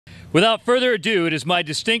Without further ado, it is my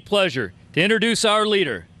distinct pleasure to introduce our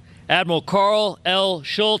leader, Admiral Karl L.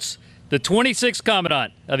 Schultz, the 26th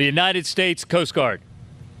Commandant of the United States Coast Guard.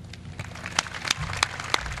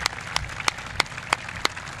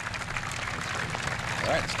 All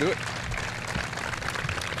right, let's do it.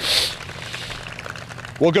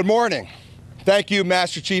 Well, good morning. Thank you,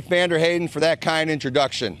 Master Chief Vander Hayden, for that kind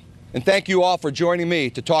introduction. And thank you all for joining me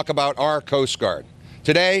to talk about our Coast Guard.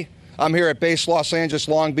 Today, I'm here at Base Los Angeles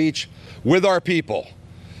Long Beach with our people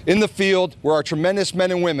in the field where our tremendous men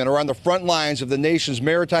and women are on the front lines of the nation's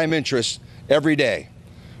maritime interests every day.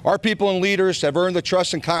 Our people and leaders have earned the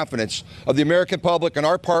trust and confidence of the American public and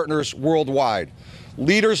our partners worldwide.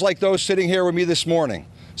 Leaders like those sitting here with me this morning,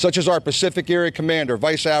 such as our Pacific Area Commander,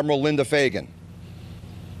 Vice Admiral Linda Fagan.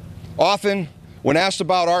 Often, when asked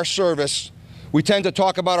about our service, we tend to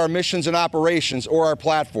talk about our missions and operations or our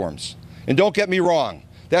platforms. And don't get me wrong,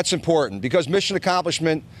 that's important because mission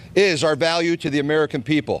accomplishment is our value to the American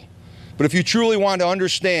people. But if you truly want to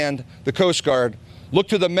understand the Coast Guard, look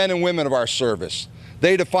to the men and women of our service.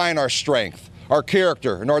 They define our strength, our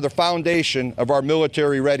character, and are the foundation of our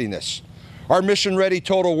military readiness. Our mission-ready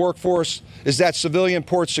total workforce is that civilian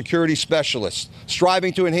port security specialist,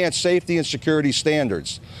 striving to enhance safety and security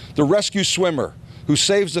standards. The rescue swimmer who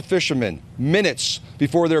saves the fishermen minutes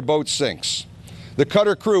before their boat sinks. The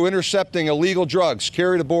cutter crew intercepting illegal drugs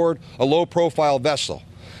carried aboard a low-profile vessel.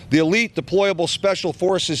 The elite deployable special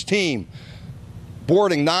forces team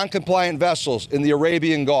boarding non-compliant vessels in the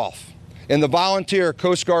Arabian Gulf. And the volunteer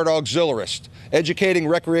Coast Guard auxiliarist educating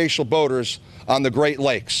recreational boaters on the Great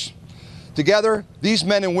Lakes. Together, these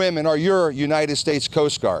men and women are your United States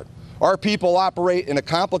Coast Guard. Our people operate in a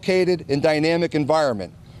complicated and dynamic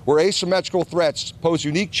environment where asymmetrical threats pose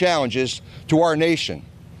unique challenges to our nation.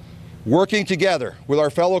 Working together with our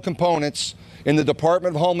fellow components in the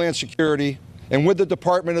Department of Homeland Security and with the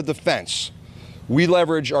Department of Defense, we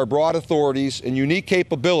leverage our broad authorities and unique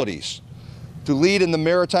capabilities to lead in the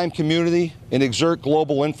maritime community and exert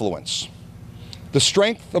global influence. The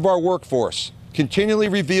strength of our workforce continually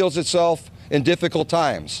reveals itself in difficult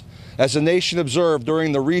times, as the nation observed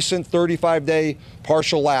during the recent 35-day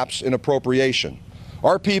partial lapse in appropriation.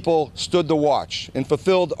 Our people stood the watch and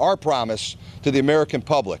fulfilled our promise to the American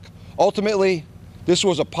public. Ultimately, this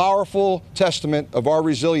was a powerful testament of our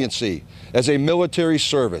resiliency as a military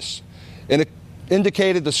service, and it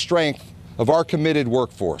indicated the strength of our committed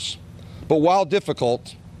workforce. But while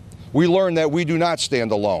difficult, we learned that we do not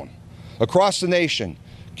stand alone. Across the nation,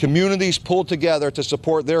 communities pulled together to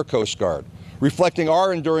support their Coast Guard, reflecting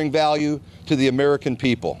our enduring value to the American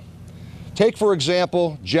people. Take, for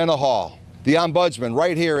example, Jenna Hall, the Ombudsman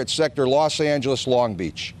right here at Sector Los Angeles Long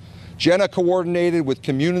Beach. Jenna coordinated with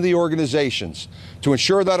community organizations to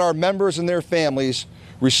ensure that our members and their families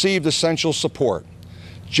received essential support.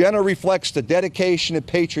 Jenna reflects the dedication and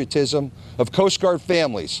patriotism of Coast Guard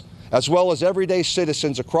families, as well as everyday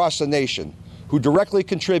citizens across the nation who directly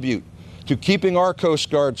contribute to keeping our Coast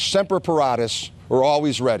Guard semper paratus, or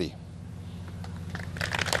always ready.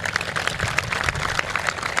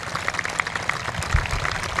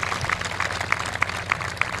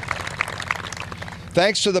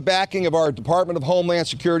 Thanks to the backing of our Department of Homeland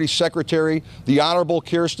Security Secretary, the Honorable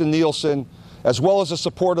Kirstjen Nielsen, as well as the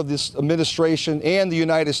support of this administration and the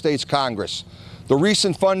United States Congress, the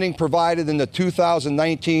recent funding provided in the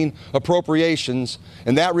 2019 appropriations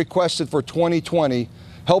and that requested for 2020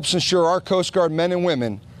 helps ensure our Coast Guard men and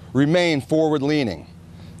women remain forward-leaning.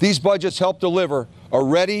 These budgets help deliver a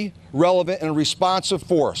ready, relevant, and responsive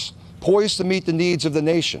force poised to meet the needs of the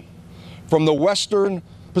nation. From the Western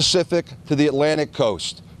Pacific to the Atlantic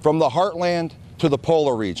coast, from the heartland to the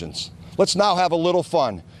polar regions. Let's now have a little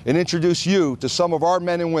fun and introduce you to some of our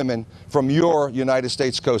men and women from your United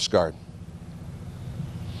States Coast Guard.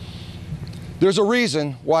 There's a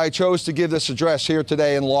reason why I chose to give this address here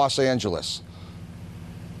today in Los Angeles.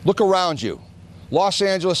 Look around you. Los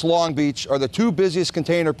Angeles, Long Beach are the two busiest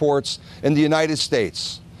container ports in the United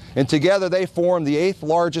States, and together they form the 8th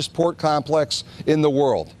largest port complex in the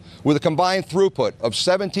world, with a combined throughput of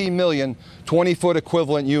 17 million 20-foot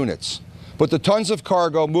equivalent units. But the tons of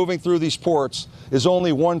cargo moving through these ports is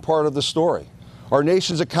only one part of the story. Our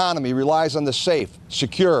nation's economy relies on the safe,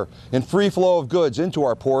 secure, and free flow of goods into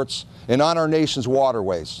our ports and on our nation's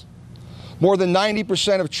waterways. More than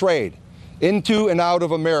 90% of trade into and out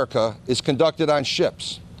of America is conducted on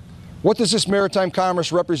ships. What does this maritime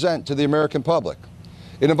commerce represent to the American public?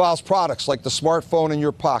 It involves products like the smartphone in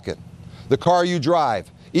your pocket, the car you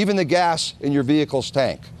drive, even the gas in your vehicle's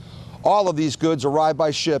tank. All of these goods arrive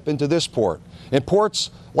by ship into this port, and ports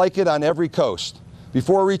like it on every coast,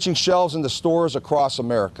 before reaching shelves in the stores across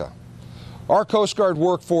America. Our Coast Guard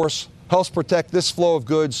workforce helps protect this flow of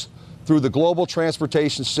goods through the global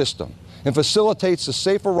transportation system and facilitates the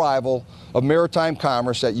safe arrival of maritime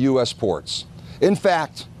commerce at U.S. ports. In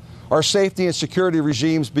fact, our safety and security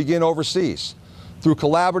regimes begin overseas through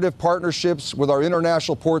collaborative partnerships with our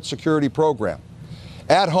International Port Security Program.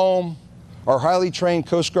 At home, our highly trained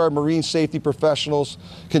Coast Guard marine safety professionals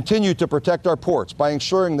continue to protect our ports by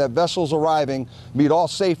ensuring that vessels arriving meet all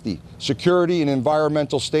safety, security, and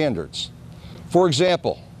environmental standards. For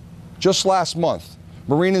example, just last month,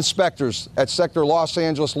 Marine inspectors at Sector Los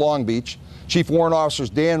Angeles Long Beach, Chief Warrant Officers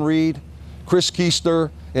Dan Reed, Chris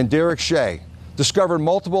Keister, and Derek Shea, discovered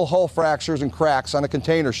multiple hull fractures and cracks on a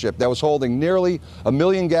container ship that was holding nearly 1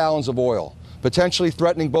 million gallons of oil, potentially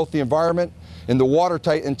threatening both the environment and the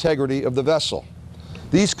watertight integrity of the vessel.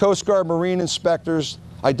 These Coast Guard Marine inspectors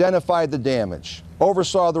identified the damage,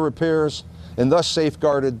 oversaw the repairs, and thus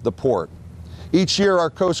safeguarded the port. Each year, our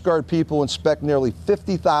Coast Guard people inspect nearly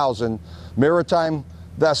 50,000 maritime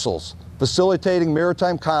vessels, facilitating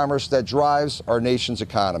maritime commerce that drives our nation's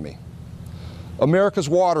economy. America's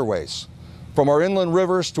waterways, from our inland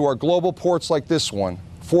rivers to our global ports like this one,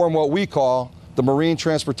 form what we call the Marine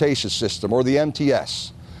Transportation System, or the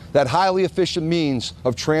MTS, that highly efficient means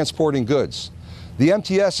of transporting goods. The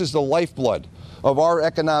MTS is the lifeblood of our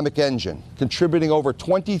economic engine, contributing over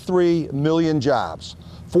 23 million jobs,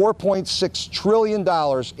 $4.6 trillion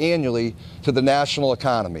annually to the national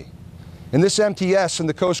economy. And this MTS and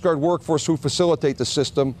the Coast Guard workforce who facilitate the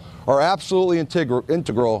system are absolutely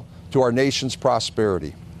integral to our nation's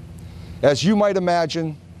prosperity. As you might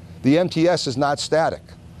imagine, the MTS is not static.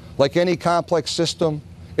 Like any complex system,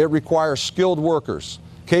 it requires skilled workers,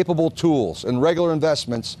 capable tools, and regular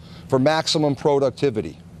investments for maximum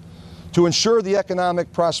productivity. To ensure the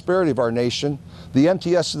economic prosperity of our nation, the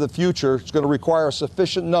MTS of the future is going to require a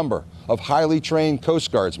sufficient number of highly trained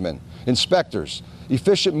Coast Guardsmen, inspectors,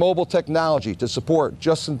 efficient mobile technology to support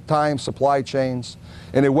just-in-time supply chains,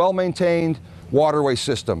 and a well-maintained waterway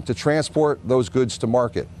system to transport those goods to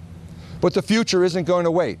market. But the future isn't going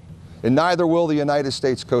to wait, and neither will the United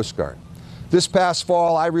States Coast Guard. This past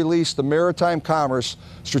fall, I released the Maritime Commerce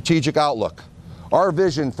Strategic Outlook, our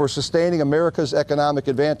vision for sustaining America's economic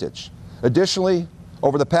advantage. Additionally,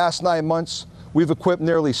 over the past 9 months, we've equipped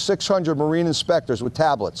nearly 600 Marine inspectors with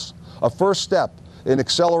tablets, a first step in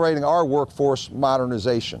accelerating our workforce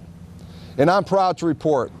modernization. And I'm proud to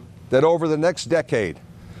report that over the next decade,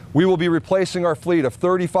 we will be replacing our fleet of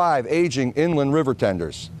 35 aging inland river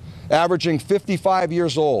tenders, averaging 55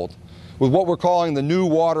 years old, with what we're calling the new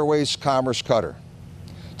Waterways Commerce Cutter.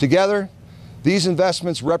 Together, these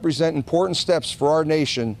investments represent important steps for our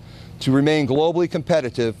nation to remain globally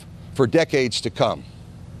competitive for decades to come.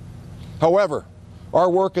 However, our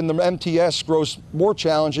work in the MTS grows more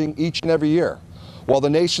challenging each and every year, while the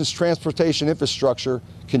nation's transportation infrastructure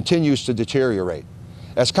continues to deteriorate.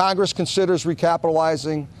 As Congress considers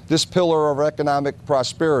recapitalizing this pillar of economic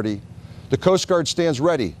prosperity, the Coast Guard stands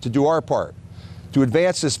ready to do our part to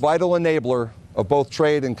advance this vital enabler of both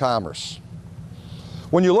trade and commerce.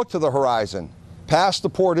 When you look to the horizon, past the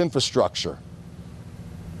port infrastructure,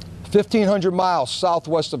 1,500 miles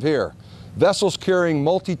southwest of here, vessels carrying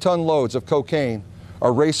multi-ton loads of cocaine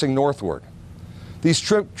are racing northward. These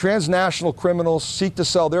transnational criminals seek to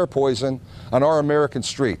sell their poison on our American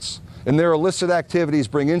streets, and their illicit activities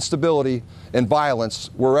bring instability and violence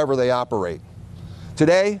wherever they operate.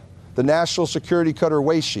 Today, the National Security Cutter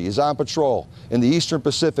Weishi is on patrol in the Eastern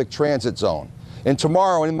Pacific Transit Zone. And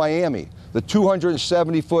tomorrow in Miami, the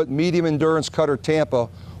 270-foot medium endurance cutter Tampa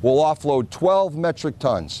will offload 12 metric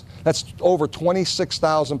tons. That's over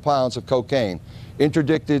 26,000 pounds of cocaine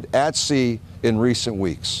interdicted at sea in recent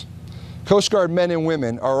weeks. Coast Guard men and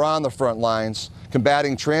women are on the front lines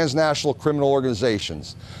combating transnational criminal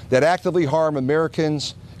organizations that actively harm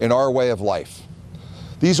Americans and our way of life.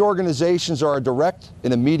 These organizations are a direct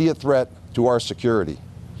and immediate threat to our security.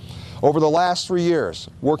 Over the last 3 years,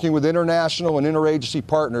 working with international and interagency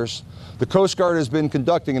partners, the Coast Guard has been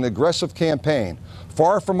conducting an aggressive campaign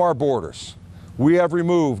far from our borders. We have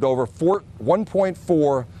removed over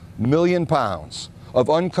 1.4 million pounds of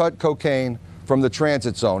uncut cocaine from the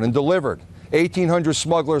transit zone and delivered 1,800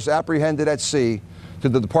 smugglers apprehended at sea to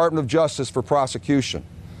the Department of Justice for prosecution.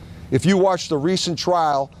 If you watched the recent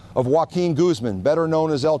trial of Joaquin Guzman, better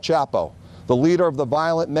known as El Chapo, the leader of the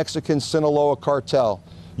violent Mexican Sinaloa cartel,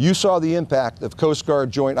 you saw the impact of Coast Guard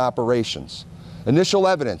joint operations. Initial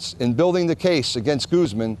evidence in building the case against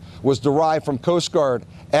Guzman was derived from Coast Guard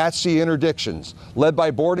at-sea interdictions led by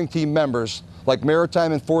boarding team members like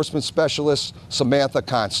Maritime Enforcement Specialist Samantha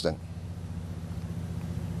Constant.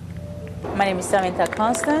 My name is Samantha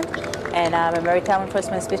Constant. and I'm a maritime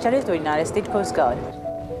enforcement specialist with the United States Coast Guard.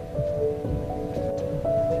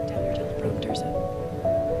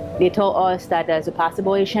 They told us that there's a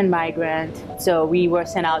possible Asian migrant, so we were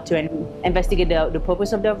sent out to investigate the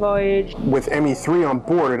purpose of the voyage. With ME3 on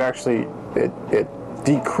board, it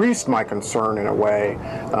decreased my concern in a way,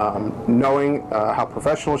 knowing how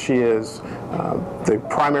professional she is. The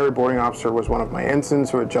primary boarding officer was one of my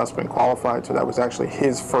ensigns who had just been qualified, so that was actually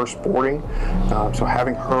his first boarding. So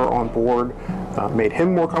having her on board made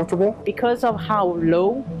him more comfortable. Because of how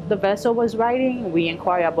low the vessel was riding, we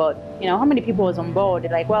inquired about, how many people was on board.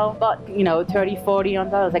 They're like, well, about, 30, 40 on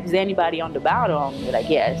board. I was like, is anybody on the bottom? They're like,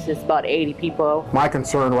 yes, it's about 80 people. My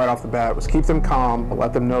concern right off the bat was keep them calm, but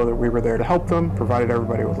let them know that we were there to help them, provided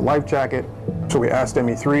everybody with a life jacket. So we asked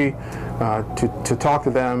ME3 to talk to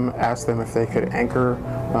them, ask them if they could anchor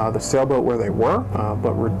the sailboat where they were,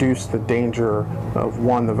 but reduce the danger of,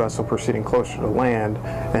 one, the vessel proceeding closer to land,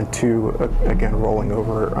 and two, again, rolling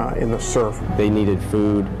over in the surf. They needed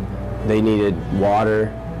food, they needed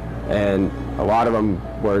water, and a lot of them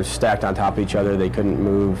were stacked on top of each other. They couldn't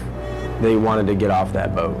move. They wanted to get off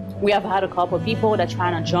that boat. We have had a couple of people that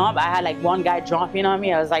trying to jump. I had like one guy jumping on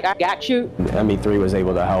me. I was like, I got you. ME3 was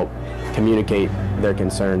able to help communicate their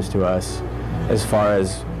concerns to us as far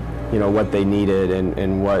as, what they needed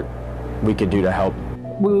and what we could do to help.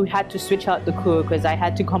 We had to switch out the crew because I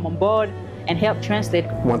had to come on board and help translate.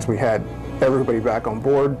 Once we had everybody back on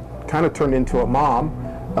board, kind of turned into a mom.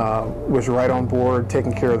 Was right on board,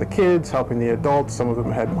 taking care of the kids, helping the adults. Some of them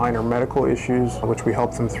had minor medical issues, which we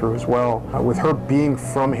helped them through as well. With her being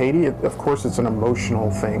from Haiti, of course, it's an emotional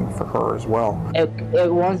thing for her as well. It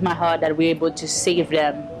warms my heart that we're able to save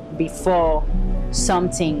them before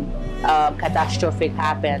something catastrophic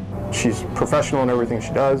happened. She's professional in everything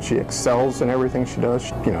she does. She excels in everything she does.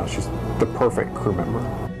 She's the perfect crew member.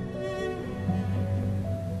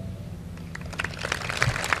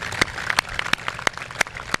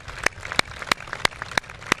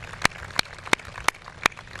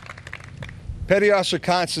 Petty Officer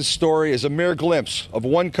Constance's story is a mere glimpse of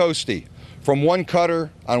one coastie from one cutter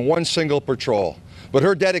on one single patrol. But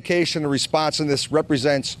her dedication and responsiveness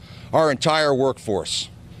represents our entire workforce.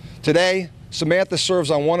 Today, Samantha serves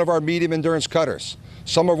on one of our medium endurance cutters,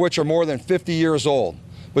 some of which are more than 50 years old.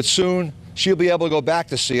 But soon, she'll be able to go back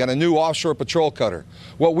to sea on a new offshore patrol cutter,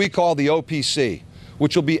 what we call the OPC,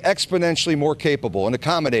 which will be exponentially more capable and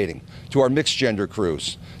accommodating to our mixed gender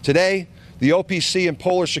crews. Today, the OPC and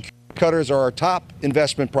polar security cutters are our top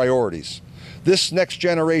investment priorities. This next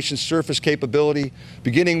generation surface capability,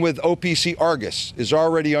 beginning with OPC Argus, is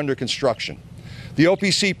already under construction. The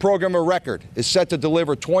OPC program of record is set to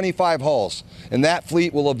deliver 25 hulls, and that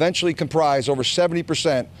fleet will eventually comprise over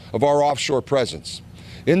 70% of our offshore presence.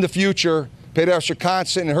 In the future, Petty Officer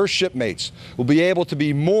Constant and her shipmates will be able to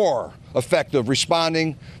be more effective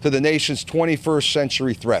responding to the nation's 21st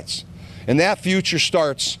century threats. And that future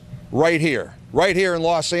starts right here in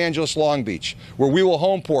Los Angeles, Long Beach, where we will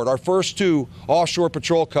home port our first two offshore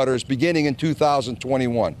patrol cutters beginning in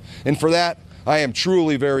 2021. And for that, I am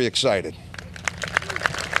truly very excited.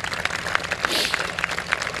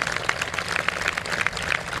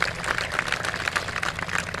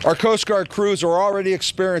 Our Coast Guard crews are already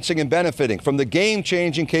experiencing and benefiting from the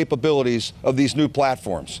game-changing capabilities of these new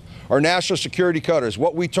platforms. Our national security cutters,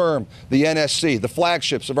 what we term the NSC, the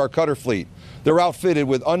flagships of our cutter fleet, they're outfitted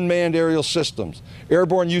with unmanned aerial systems,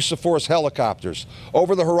 airborne use of force helicopters,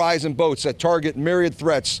 over-the-horizon boats that target myriad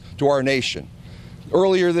threats to our nation.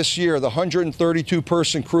 Earlier this year, the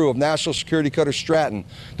 132-person crew of National Security Cutter Stratton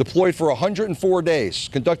deployed for 104 days,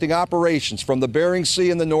 conducting operations from the Bering Sea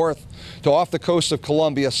in the north to off the coast of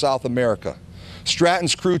Colombia, South America.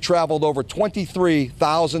 Stratton's crew traveled over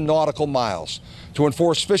 23,000 nautical miles to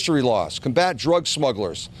enforce fishery laws, combat drug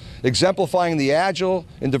smugglers, exemplifying the agile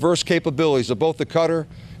and diverse capabilities of both the cutter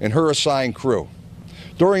and her assigned crew.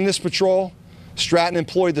 During this patrol, Stratton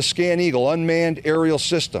employed the Scan Eagle unmanned aerial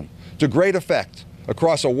system to great effect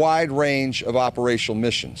across a wide range of operational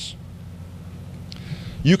missions.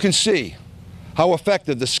 You can see how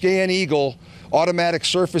effective the Scan Eagle automatic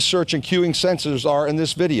surface search and queuing sensors are in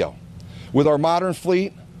this video. With our modern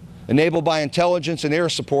fleet, enabled by intelligence and air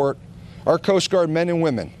support, our Coast Guard men and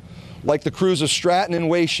women, like the crews of Stratton and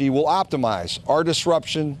Weishi, will optimize our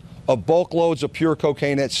disruption of bulk loads of pure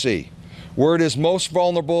cocaine at sea, where it is most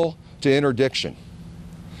vulnerable to interdiction.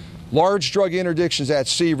 Large drug interdictions at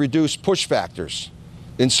sea reduce push factors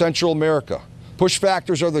in Central America. Push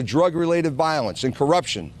factors are the drug-related violence and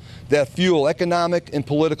corruption that fuel economic and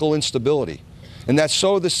political instability, and that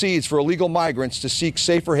sow the seeds for illegal migrants to seek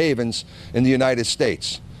safer havens in the United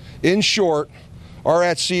States. In short, our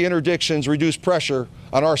at-sea interdictions reduce pressure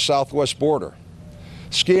on our southwest border.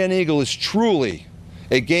 Scan Eagle is truly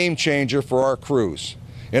a game changer for our crews,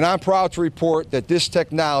 and I'm proud to report that this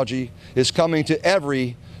technology is coming to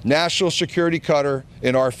every national security cutter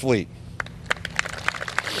in our fleet.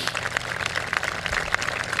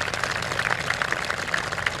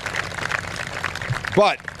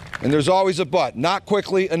 But, and there's always a but, not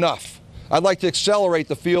quickly enough. I'd like to accelerate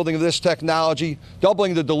the fielding of this technology,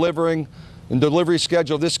 doubling the delivery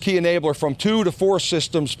schedule of this key enabler from 2 to 4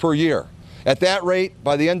 systems per year. At that rate,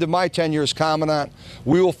 by the end of my tenure as Commandant,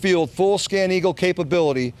 we will field full Scan Eagle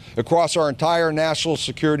capability across our entire national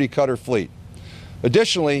security cutter fleet.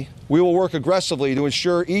 Additionally, we will work aggressively to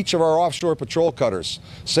ensure each of our offshore patrol cutters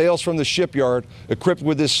sails from the shipyard equipped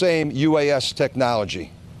with this same UAS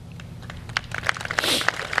technology.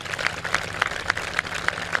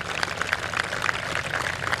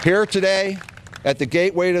 Here today, at the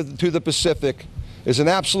gateway to the Pacific, is an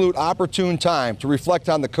absolute opportune time to reflect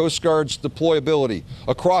on the Coast Guard's deployability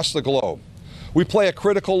across the globe. We play a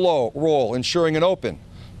critical role ensuring an open,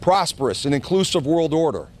 prosperous, and inclusive world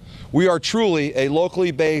order. We are truly a locally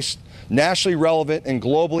based, nationally relevant, and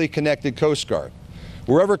globally connected Coast Guard.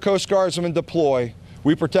 Wherever Coast Guardsmen deploy,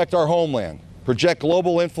 we protect our homeland, project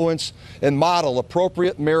global influence, and model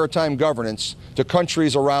appropriate maritime governance to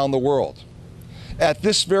countries around the world. At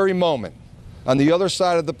this very moment, on the other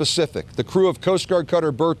side of the Pacific, the crew of Coast Guard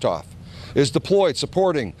cutter Berthoff is deployed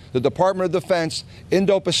supporting the Department of Defense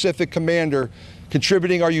Indo-Pacific Commander,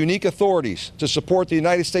 contributing our unique authorities to support the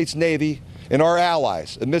United States Navy and our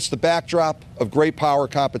allies amidst the backdrop of great power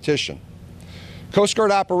competition. Coast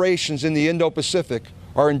Guard operations in the Indo-Pacific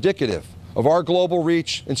are indicative of our global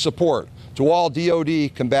reach and support to all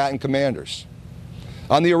DoD combatant commanders.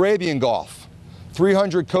 On the Arabian Gulf,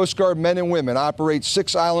 300 Coast Guard men and women operate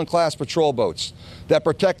 6 island-class patrol boats that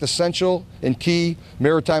protect essential and key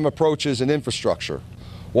maritime approaches and infrastructure,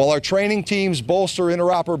 while our training teams bolster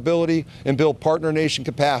interoperability and build partner nation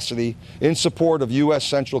capacity in support of U.S.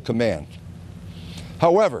 Central Command.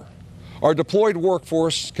 However, our deployed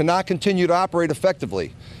workforce cannot continue to operate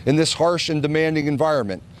effectively in this harsh and demanding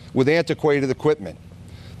environment with antiquated equipment.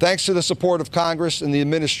 Thanks to the support of Congress and the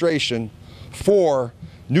administration, 4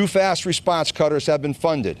 new fast response cutters have been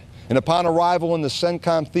funded, and upon arrival in the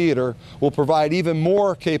CENTCOM theater will provide even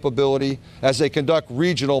more capability as they conduct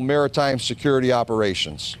regional maritime security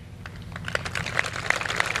operations.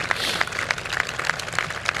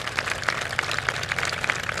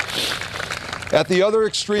 At the other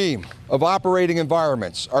extreme of operating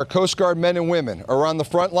environments, our Coast Guard men and women are on the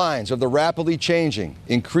front lines of the rapidly changing,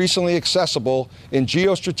 increasingly accessible, and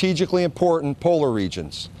geostrategically important polar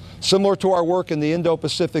regions. Similar to our work in the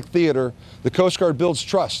Indo-Pacific theater, the Coast Guard builds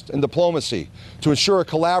trust and diplomacy to ensure a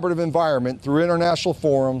collaborative environment through international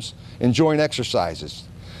forums and joint exercises.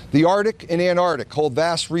 The Arctic and Antarctic hold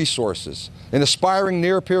vast resources, and aspiring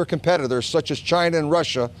near-peer competitors such as China and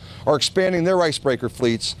Russia are expanding their icebreaker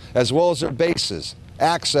fleets as well as their bases,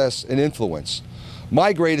 access, and influence.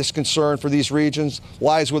 My greatest concern for these regions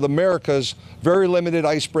lies with America's very limited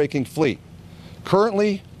icebreaking fleet.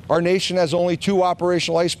 Currently, our nation has only 2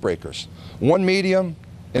 operational icebreakers, 1 medium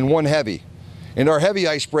and 1 heavy. And our heavy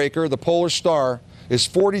icebreaker, the Polar Star, is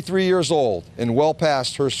 43 years old and well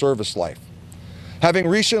past her service life. Having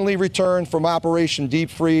recently returned from Operation Deep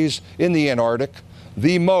Freeze in the Antarctic,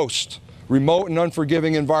 the most remote and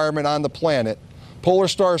unforgiving environment on the planet, Polar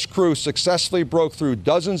Star's crew successfully broke through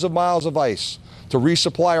dozens of miles of ice to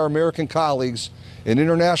resupply our American colleagues and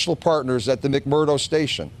international partners at the McMurdo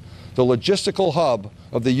Station, the logistical hub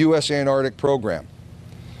of the U.S. Antarctic program.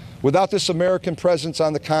 Without this American presence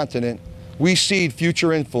on the continent, we cede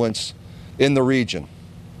future influence in the region.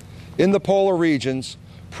 In the polar regions,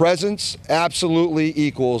 presence absolutely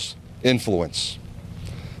equals influence.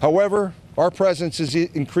 However, our presence is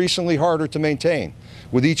increasingly harder to maintain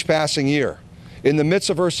with each passing year. In the midst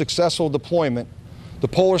of her successful deployment, the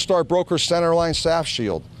Polar Star broke her centerline SAF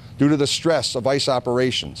shield due to the stress of ice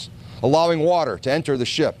operations, allowing water to enter the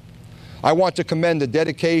ship. I want to commend the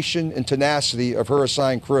dedication and tenacity of her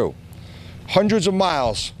assigned crew. Hundreds of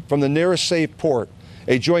miles from the nearest safe port,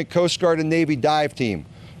 a joint Coast Guard and Navy dive team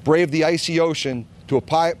braved the icy ocean to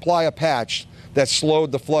apply a patch that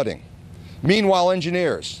slowed the flooding. Meanwhile,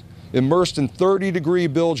 engineers, immersed in 30-degree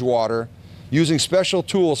bilge water, using special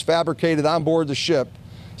tools fabricated on board the ship,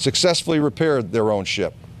 successfully repaired their own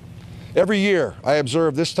ship. Every year, I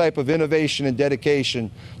observe this type of innovation and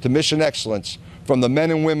dedication to mission excellence from the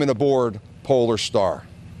men and women aboard Polar Star.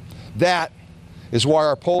 That is why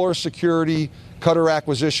our Polar Security Cutter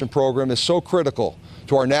Acquisition Program is so critical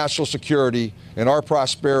to our national security and our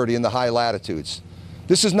prosperity in the high latitudes.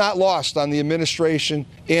 This is not lost on the administration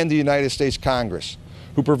and the United States Congress.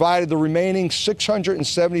 who provided the remaining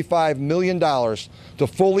 $675 million to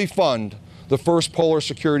fully fund the first Polar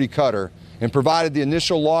Security Cutter and provided the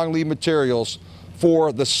initial long lead materials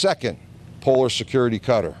for the second Polar Security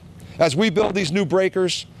Cutter. As we build these new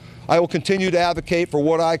breakers, I will continue to advocate for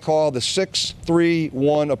what I call the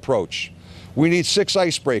 6-3-1 approach. We need 6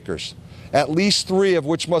 icebreakers, at least 3 of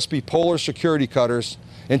which must be Polar Security Cutters.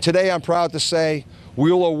 And today I'm proud to say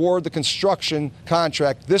we will award the construction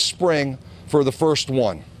contract this spring for the first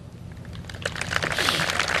one.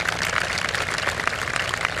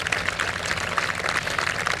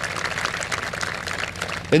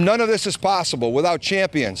 And none of this is possible without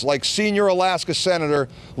champions like senior Alaska Senator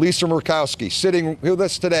Lisa Murkowski, sitting with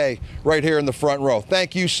us today right here in the front row.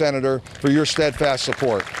 Thank you, Senator, for your steadfast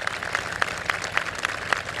support.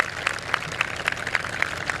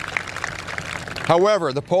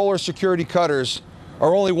 However, the Polar Security Cutters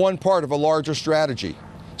are only one part of a larger strategy.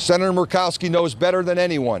 Senator Murkowski knows better than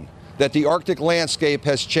anyone that the Arctic landscape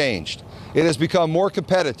has changed. It has become more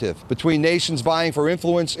competitive between nations vying for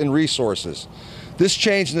influence and resources. This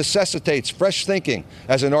change necessitates fresh thinking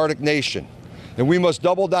as an Arctic nation, and we must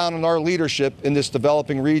double down on our leadership in this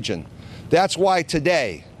developing region. That's why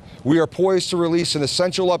today we are poised to release an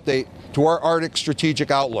essential update to our Arctic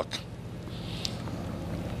strategic outlook.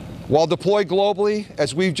 While deployed globally,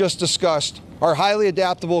 as we've just discussed, our highly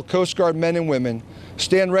adaptable Coast Guard men and women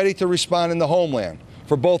stand ready to respond in the homeland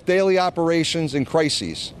for both daily operations and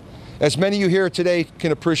crises. As many of you here today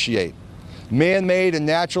can appreciate, man-made and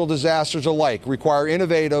natural disasters alike require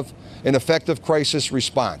innovative and effective crisis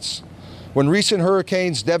response. When recent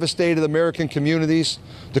hurricanes devastated American communities,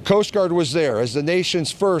 the Coast Guard was there as the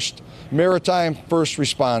nation's first maritime first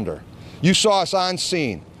responder. You saw us on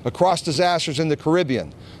scene across disasters in the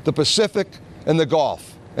Caribbean, the Pacific, and the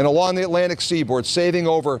Gulf, and along the Atlantic seaboard, saving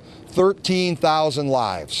over 13,000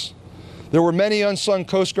 lives. There were many unsung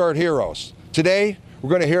Coast Guard heroes. Today, we're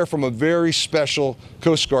going to hear from a very special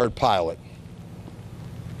Coast Guard pilot.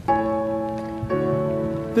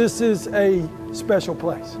 This is a special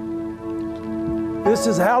place. This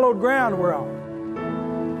is hallowed ground we're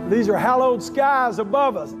on. These are hallowed skies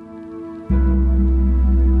above us.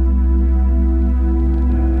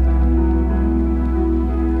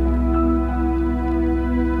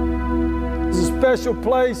 This is a special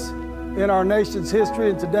place in our nation's history,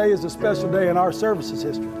 and today is a special day in our service's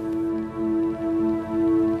history.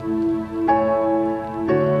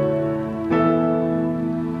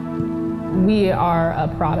 We are a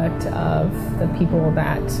product of the people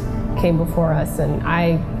that came before us, and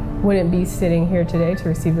I wouldn't be sitting here today to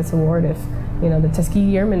receive this award if, the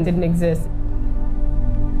Tuskegee Airmen didn't exist.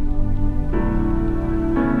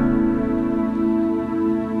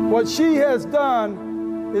 What she has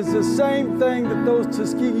done is the same thing that those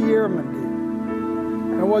Tuskegee Airmen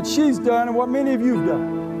did. And what she's done, and what many of you have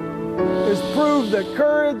done, is prove that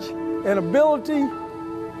courage and ability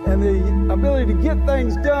and the ability to get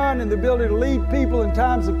things done and the ability to lead people in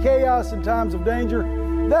times of chaos and times of danger,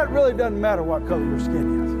 that really doesn't matter what color your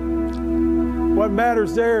skin is. What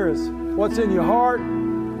matters there is what's in your heart,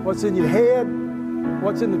 what's in your head,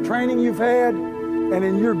 what's in the training you've had, and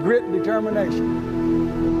in your grit and determination.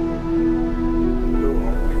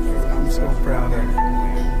 I'm so proud of you.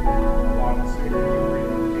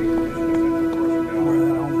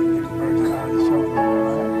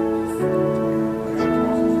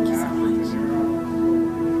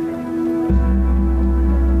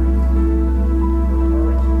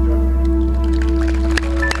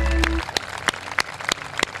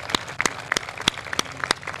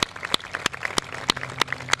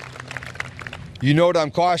 You note I'm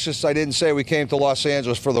cautious I didn't say we came to Los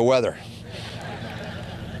Angeles for the weather.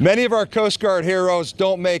 Many of our Coast Guard heroes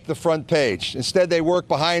don't make the front page. Instead, they work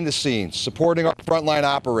behind the scenes, supporting our frontline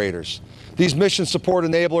operators. These mission support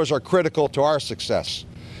enablers are critical to our success.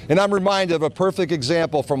 And I'm reminded of a perfect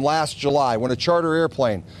example from last July when a charter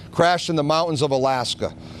airplane crashed in the mountains of Alaska.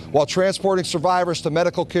 While transporting survivors to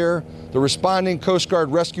medical care, the responding Coast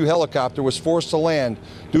Guard rescue helicopter was forced to land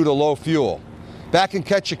due to low fuel. Back in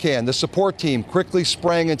Ketchikan, the support team quickly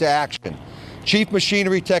sprang into action. Chief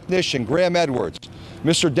Machinery Technician Graham Edwards,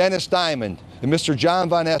 Mr. Dennis Diamond, and Mr. John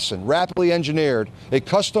Von Essen rapidly engineered a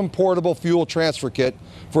custom portable fuel transfer kit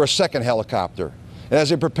for a second helicopter. And as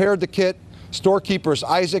they prepared the kit, storekeepers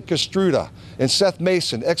Isaac Castruda and Seth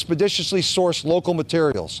Mason expeditiously sourced local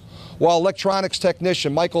materials, while electronics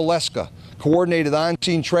technician Michael Leska coordinated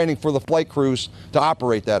on-scene training for the flight crews to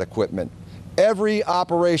operate that equipment. Every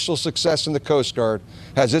operational success in the Coast Guard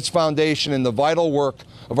has its foundation in the vital work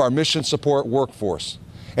of our mission support workforce.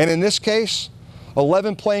 And in this case,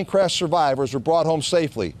 11 plane crash survivors were brought home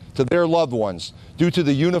safely to their loved ones due to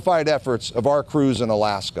the unified efforts of our crews in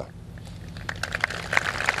Alaska.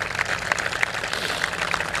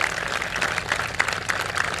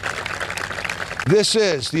 This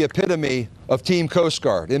is the epitome of Team Coast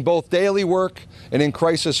Guard in both daily work and in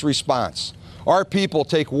crisis response. Our people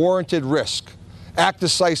take warranted risk, act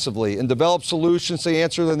decisively, and develop solutions to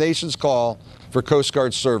answer the nation's call for Coast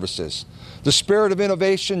Guard services. The spirit of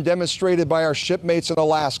innovation demonstrated by our shipmates in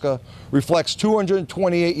Alaska reflects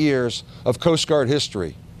 228 years of Coast Guard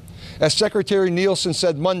history. As Secretary Nielsen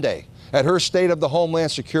said Monday at her State of the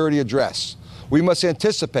Homeland Security address, we must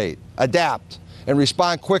anticipate, adapt, and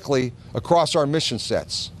respond quickly across our mission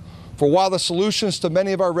sets. For while the solutions to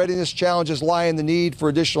many of our readiness challenges lie in the need for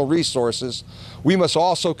additional resources, we must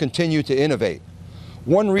also continue to innovate.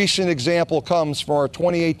 One recent example comes from our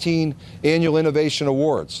 2018 Annual Innovation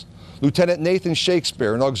Awards. Lieutenant Nathan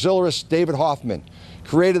Shakespeare and auxiliarist David Hoffman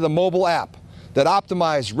created a mobile app that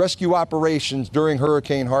optimized rescue operations during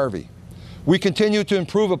Hurricane Harvey. We continue to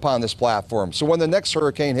improve upon this platform, so when the next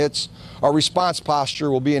hurricane hits, our response posture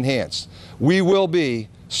will be enhanced. We will be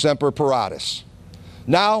Semper Paratus.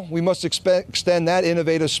 Now, we must extend that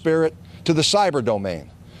innovative spirit to the cyber domain.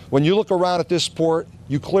 When you look around at this port,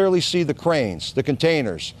 you clearly see the cranes, the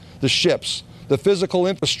containers, the ships, the physical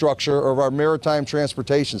infrastructure of our maritime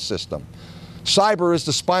transportation system. Cyber is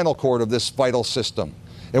the spinal cord of this vital system,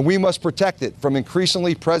 and we must protect it from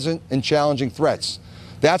increasingly present and challenging threats.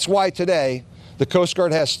 That's why today, the Coast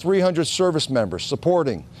Guard has 300 service members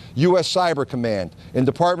supporting U.S. Cyber Command and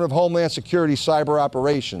Department of Homeland Security cyber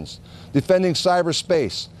operations, defending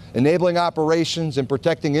cyberspace, enabling operations, and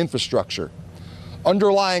protecting infrastructure.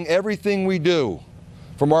 Underlying everything we do,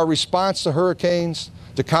 from our response to hurricanes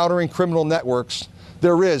to countering criminal networks,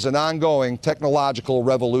 there is an ongoing technological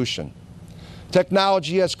revolution.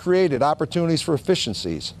 Technology has created opportunities for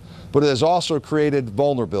efficiencies, but it has also created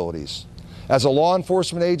vulnerabilities. As a law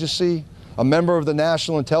enforcement agency, a member of the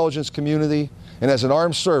national intelligence community, and as an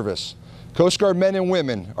armed service, Coast Guard men and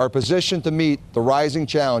women are positioned to meet the rising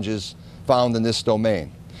challenges found in this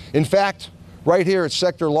domain. In fact, right here at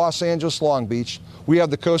Sector Los Angeles Long Beach, we have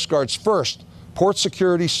the Coast Guard's first port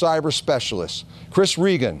security cyber specialist, Chris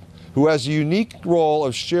Regan, who has the unique role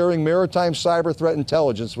of sharing maritime cyber threat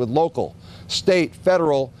intelligence with local, state,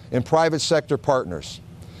 federal, and private sector partners.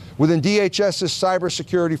 Within DHS's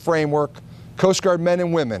cybersecurity framework, Coast Guard men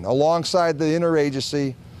and women, alongside the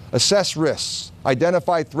interagency, assess risks,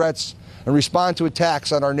 identify threats, and respond to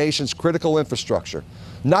attacks on our nation's critical infrastructure,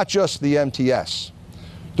 not just the MTS.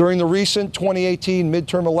 During the recent 2018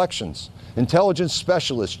 midterm elections, intelligence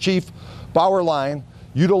specialist Chief Bauerlein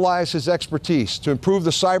utilized his expertise to improve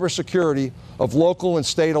the cybersecurity of local and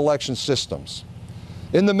state election systems.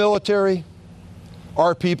 In the military,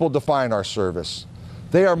 our people define our service.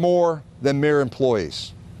 They are more than mere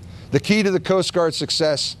employees. The key to the Coast Guard's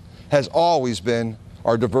success has always been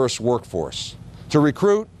our diverse workforce. To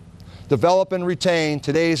recruit, develop, and retain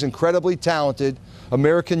today's incredibly talented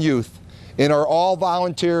American youth in our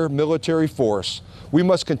all-volunteer military force, we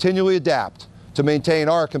must continually adapt to maintain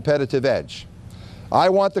our competitive edge. I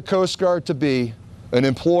want the Coast Guard to be an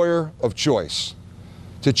employer of choice.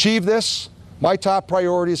 To achieve this, my top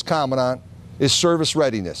priority as Commandant is service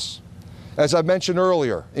readiness. As I mentioned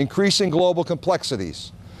earlier, increasing global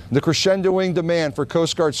complexities, the crescendoing demand for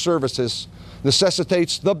Coast Guard services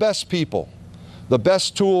necessitates the best people, the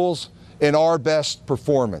best tools, and our best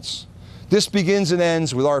performance. This begins and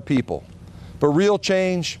ends with our people, but real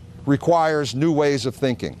change requires new ways of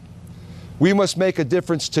thinking. We must make a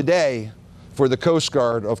difference today for the Coast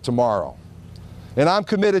Guard of tomorrow. And I'm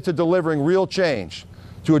committed to delivering real change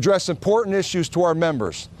to address important issues to our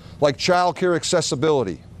members, like child care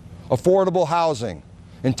accessibility, affordable housing,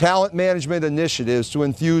 and talent management initiatives to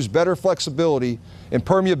infuse better flexibility and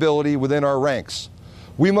permeability within our ranks.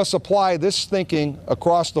 We must apply this thinking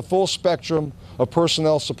across the full spectrum of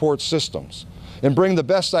personnel support systems and bring the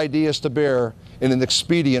best ideas to bear in an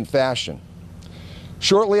expedient fashion.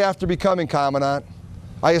 Shortly after becoming Commandant,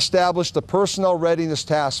 I established the Personnel Readiness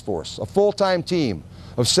Task Force, a full-time team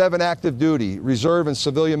of 7 active duty, reserve, and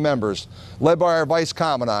civilian members led by our Vice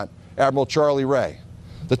Commandant, Admiral Charlie Ray.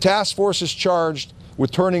 The task force is charged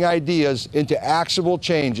with turning ideas into actionable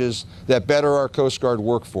changes that better our Coast Guard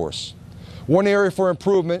workforce. One area for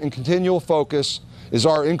improvement and continual focus is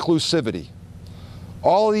our inclusivity.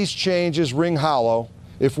 All of these changes ring hollow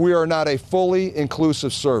if we are not a fully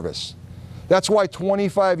inclusive service. That's why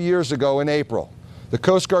 25 years ago in April, the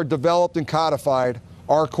Coast Guard developed and codified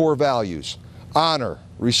our core values: honor,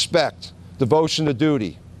 respect, devotion to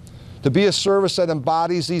duty. To be a service that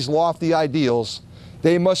embodies these lofty ideals,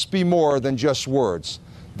 they must be more than just words.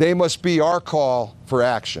 They must be our call for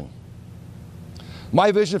action.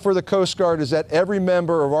 My vision for the Coast Guard is that every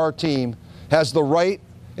member of our team has the right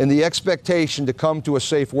and the expectation to come to a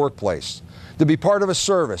safe workplace, to be part of a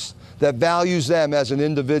service that values them as an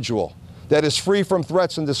individual, that is free from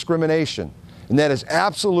threats and discrimination, and that is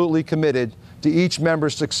absolutely committed to each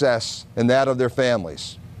member's success and that of their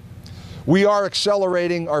families. We are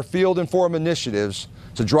accelerating our Field Inform initiatives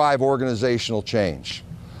to drive organizational change.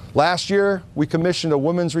 Last year, we commissioned a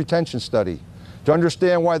women's retention study to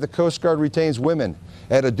understand why the Coast Guard retains women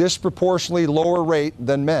at a disproportionately lower rate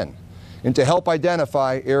than men, and to help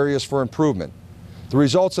identify areas for improvement. The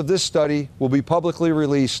results of this study will be publicly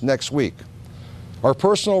released next week. Our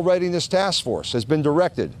Personal Readiness Task Force has been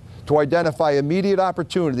directed to identify immediate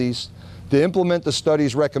opportunities to implement the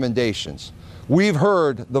study's recommendations. We've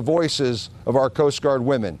heard the voices of our Coast Guard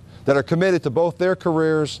women that are committed to both their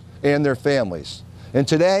careers and their families. And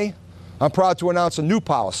today, I'm proud to announce a new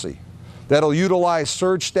policy that'll utilize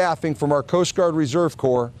surge staffing from our Coast Guard Reserve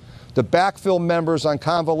Corps to backfill members on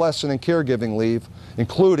convalescent and caregiving leave,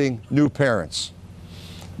 including new parents.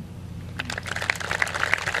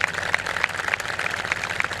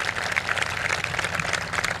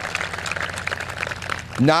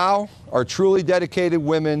 Now, our truly dedicated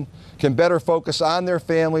women can better focus on their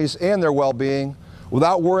families and their well-being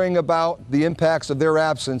without worrying about the impacts of their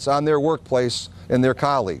absence on their workplace and their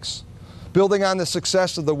colleagues. Building on the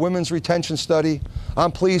success of the Women's Retention Study,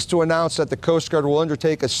 I'm pleased to announce that the Coast Guard will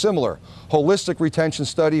undertake a similar holistic retention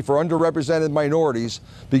study for underrepresented minorities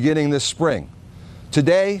beginning this spring.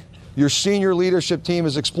 Today, your senior leadership team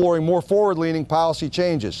is exploring more forward-leaning policy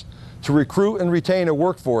changes to recruit and retain a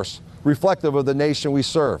workforce reflective of the nation we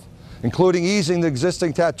serve, including easing the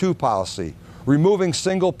existing tattoo policy, removing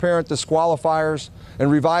single-parent disqualifiers, and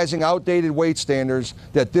revising outdated wage standards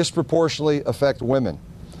that disproportionately affect women.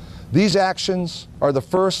 These actions are the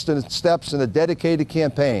first steps in a dedicated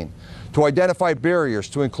campaign to identify barriers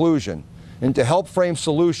to inclusion and to help frame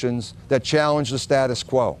solutions that challenge the status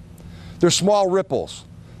quo. They're small ripples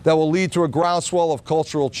that will lead to a groundswell of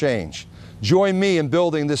cultural change. Join me in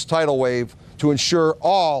building this tidal wave to ensure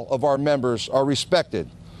all of our members are respected,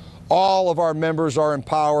 all of our members are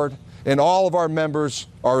empowered, and all of our members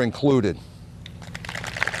are included.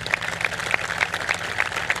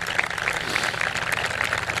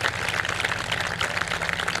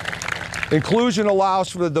 Inclusion allows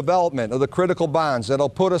for the development of the critical bonds that'll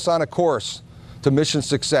put us on a course to mission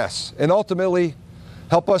success and ultimately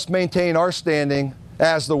help us maintain our standing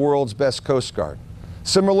as the world's best Coast Guard.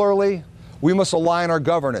 Similarly, we must align our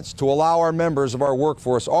governance to allow our members of our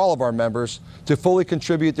workforce, all of our members, to fully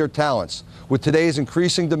contribute their talents with today's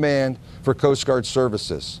increasing demand for Coast Guard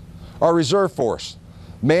services. Our Reserve Force,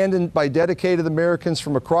 manned by dedicated Americans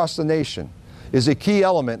from across the nation, is a key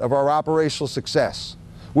element of our operational success,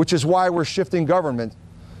 which is why we're shifting government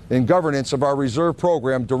and governance of our reserve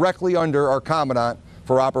program directly under our commandant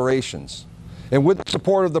for operations. And with the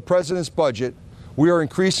support of the President's budget, we are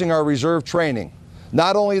increasing our reserve training.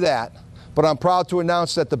 Not only that, but I'm proud to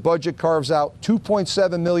announce that the budget carves out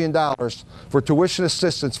 $2.7 million for tuition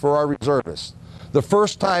assistance for our reservists. The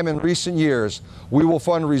first time in recent years, we will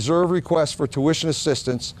fund reserve requests for tuition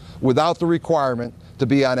assistance without the requirement to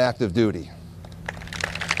be on active duty.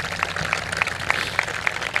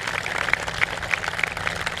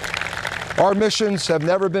 Our missions have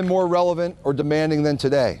never been more relevant or demanding than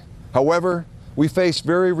today. However, we face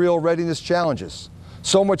very real readiness challenges,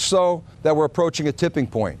 so much so that we're approaching a tipping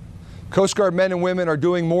point. Coast Guard men and women are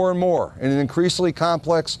doing more and more in an increasingly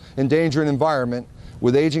complex and dangerous environment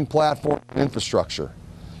with aging platform and infrastructure.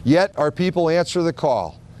 Yet our people answer the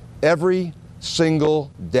call every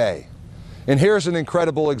single day. And here's an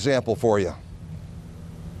incredible example for you.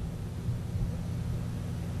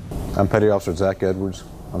 I'm Petty Officer Zach Edwards.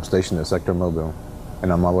 I'm stationed at Sector Mobile, and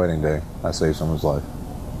on my wedding day, I saved someone's life.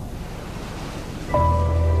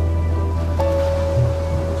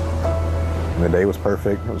 The day was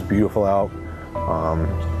perfect. It was beautiful out.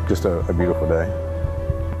 Just a beautiful day.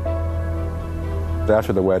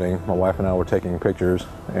 After the wedding, my wife and I were taking pictures,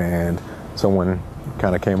 and someone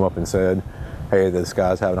kind of came up and said, "Hey, this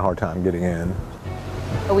guy's having a hard time getting in."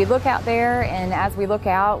 We look out there, and as we look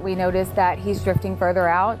out, we notice that he's drifting further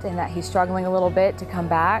out and that he's struggling a little bit to come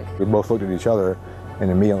back. We both looked at each other, and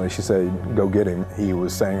immediately she said, "Go get him." He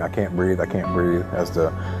was saying, I can't breathe," as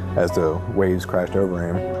the waves crashed over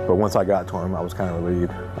him. But once I got to him, I was kind of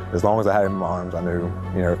relieved. As long as I had him in my arms, I knew,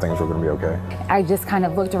 things were going to be okay. I just kind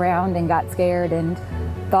of looked around and got scared and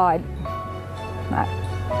thought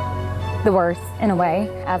the worst, in a way.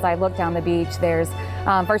 As I looked down the beach, there's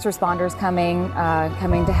first responders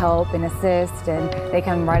coming to help and assist, and they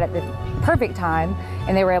come right at the perfect time,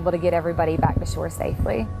 and they were able to get everybody back to shore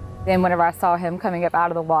safely. Then whenever I saw him coming up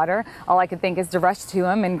out of the water, all I could think is to rush to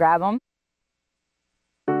him and grab him.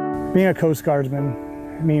 Being a Coast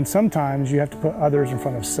Guardsman means sometimes you have to put others in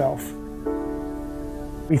front of self.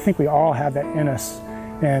 We think we all have that in us,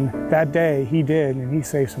 and that day he did, and he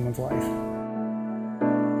saved someone's life.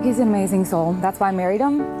 He's an amazing soul. That's why I married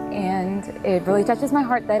him, and it really touches my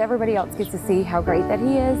heart that everybody else gets to see how great that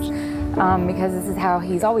he is, because this is how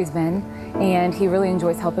he's always been, and he really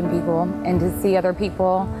enjoys helping people, and to see other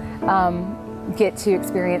people get to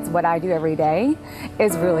experience what I do every day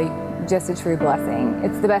is really just a true blessing.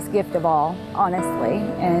 It's the best gift of all, honestly,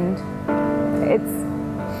 and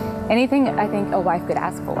it's anything I think a wife could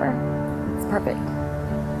ask for. It's perfect.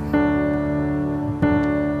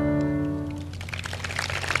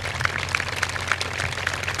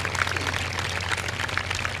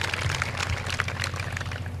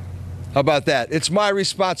 How about that? It's my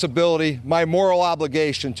responsibility, my moral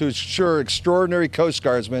obligation to ensure extraordinary Coast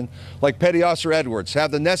Guardsmen like Petty Officer Edwards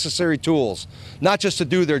have the necessary tools, not just to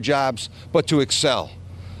do their jobs, but to excel.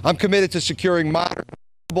 I'm committed to securing modern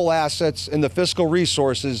assets and the fiscal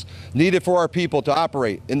resources needed for our people to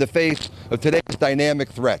operate in the face of today's dynamic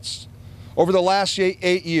threats. Over the last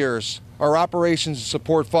 8 years, our operations and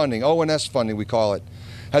support funding, O&S funding we call it,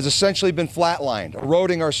 has essentially been flatlined,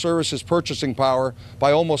 eroding our services purchasing power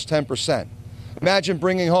by almost 10%. Imagine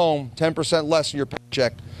bringing home 10% less in your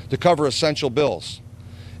paycheck to cover essential bills.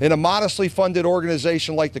 In a modestly funded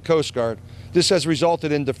organization like the Coast Guard, this has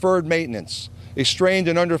resulted in deferred maintenance, a strained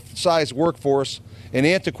and undersized workforce, and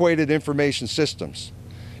antiquated information systems.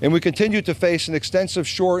 And we continue to face an extensive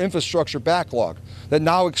shore infrastructure backlog that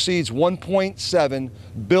now exceeds $1.7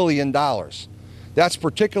 billion. That's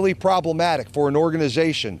particularly problematic for an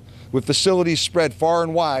organization with facilities spread far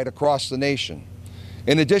and wide across the nation.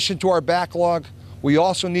 In addition to our backlog, we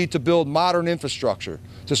also need to build modern infrastructure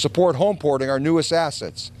to support homeporting our newest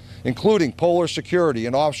assets, including polar security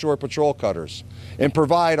and offshore patrol cutters, and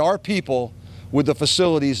provide our people with the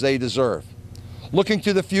facilities they deserve. Looking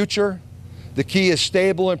to the future, the key is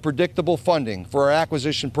stable and predictable funding for our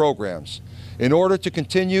acquisition programs in order to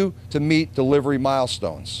continue to meet delivery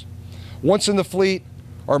milestones. Once in the fleet,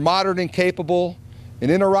 our modern and capable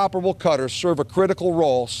and interoperable cutters serve a critical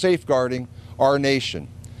role safeguarding our nation.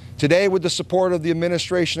 Today, with the support of the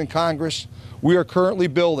administration and Congress, we are currently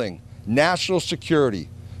building national security,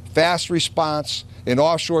 fast response, and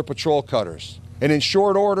offshore patrol cutters, and in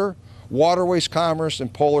short order, waterways commerce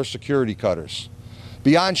and polar security cutters.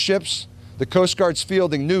 Beyond ships, the Coast Guard's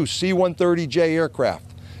fielding new C-130J aircraft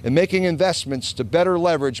and making investments to better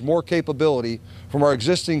leverage more capability from our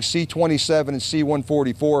existing C-27 and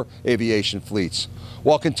C-144 aviation fleets,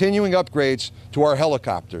 while continuing upgrades to our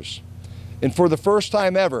helicopters. And for the first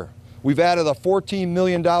time ever, we've added a $14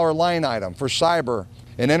 million line item for cyber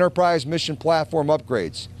and enterprise mission platform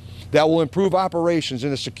upgrades that will improve operations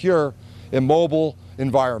in a secure and mobile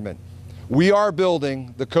environment. We are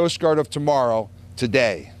building the Coast Guard of tomorrow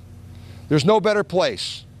today. There's no better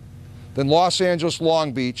place than Los Angeles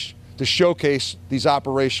Long Beach to showcase these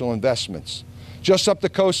operational investments. Just up the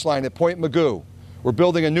coastline at Point Mugu, we're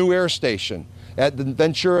building a new air station at the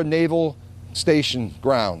Ventura Naval Station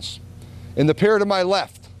grounds. And the pier to my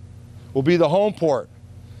left will be the home port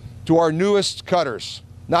to our newest cutters.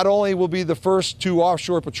 Not only will be the first 2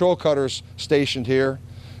 offshore patrol cutters stationed here,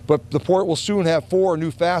 but the port will soon have 4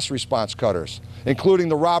 new fast response cutters, including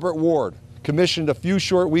the Robert Ward, commissioned a few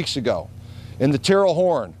short weeks ago, and the Terrell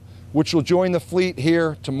Horn, which will join the fleet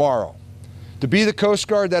here tomorrow. To be the Coast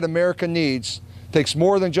Guard that America needs takes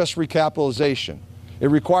more than just recapitalization. It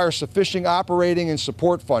requires sufficient operating and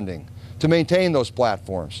support funding to maintain those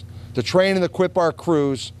platforms, to train and equip our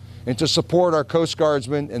crews, and to support our Coast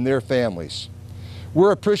Guardsmen and their families.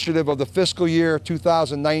 We're appreciative of the fiscal year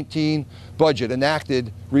 2019 budget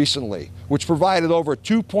enacted recently, which provided over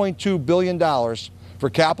 $2.2 billion for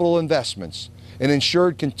capital investments and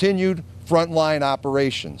ensured continued frontline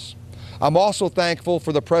operations. I'm also thankful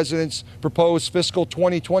for the President's proposed fiscal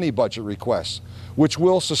 2020 budget requests, which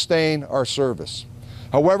will sustain our service.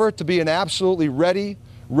 However, to be an absolutely ready,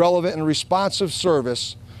 relevant, and responsive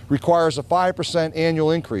service requires a 5%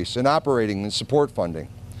 annual increase in operating and support funding.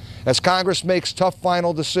 As Congress makes tough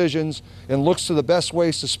final decisions and looks to the best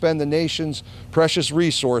ways to spend the nation's precious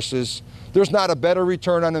resources, there's not a better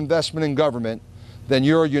return on investment in government than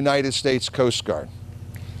your United States Coast Guard.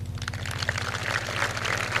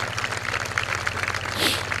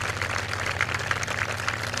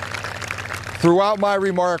 Throughout my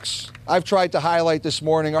remarks, I've tried to highlight this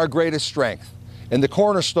morning our greatest strength and the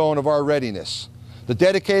cornerstone of our readiness, the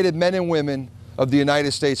dedicated men and women of the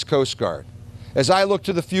United States Coast Guard. As I look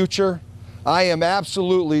to the future, I am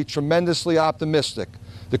absolutely tremendously optimistic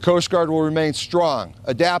the Coast Guard will remain strong,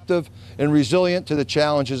 adaptive, and resilient to the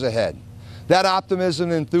challenges ahead. That optimism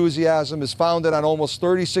and enthusiasm is founded on almost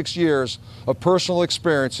 36 years of personal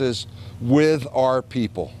experiences with our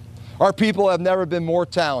people. Our people have never been more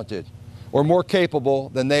talented or more capable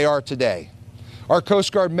than they are today. Our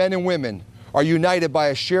Coast Guard men and women are united by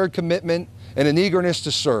a shared commitment and an eagerness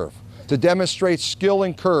to serve, to demonstrate skill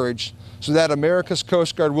and courage so that America's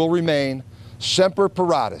Coast Guard will remain semper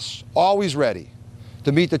paratus, always ready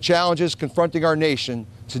to meet the challenges confronting our nation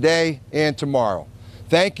today and tomorrow.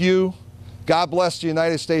 Thank you. God bless the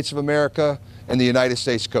United States of America and the United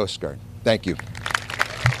States Coast Guard. Thank you.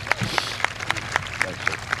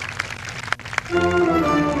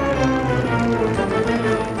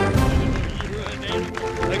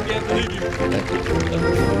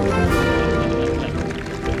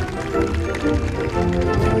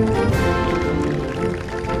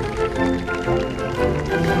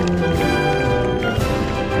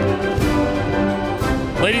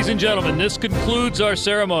 Ladies and gentlemen, this concludes our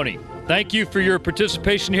ceremony. Thank you for your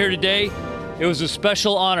participation here today. It was a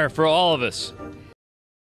special honor for all of us.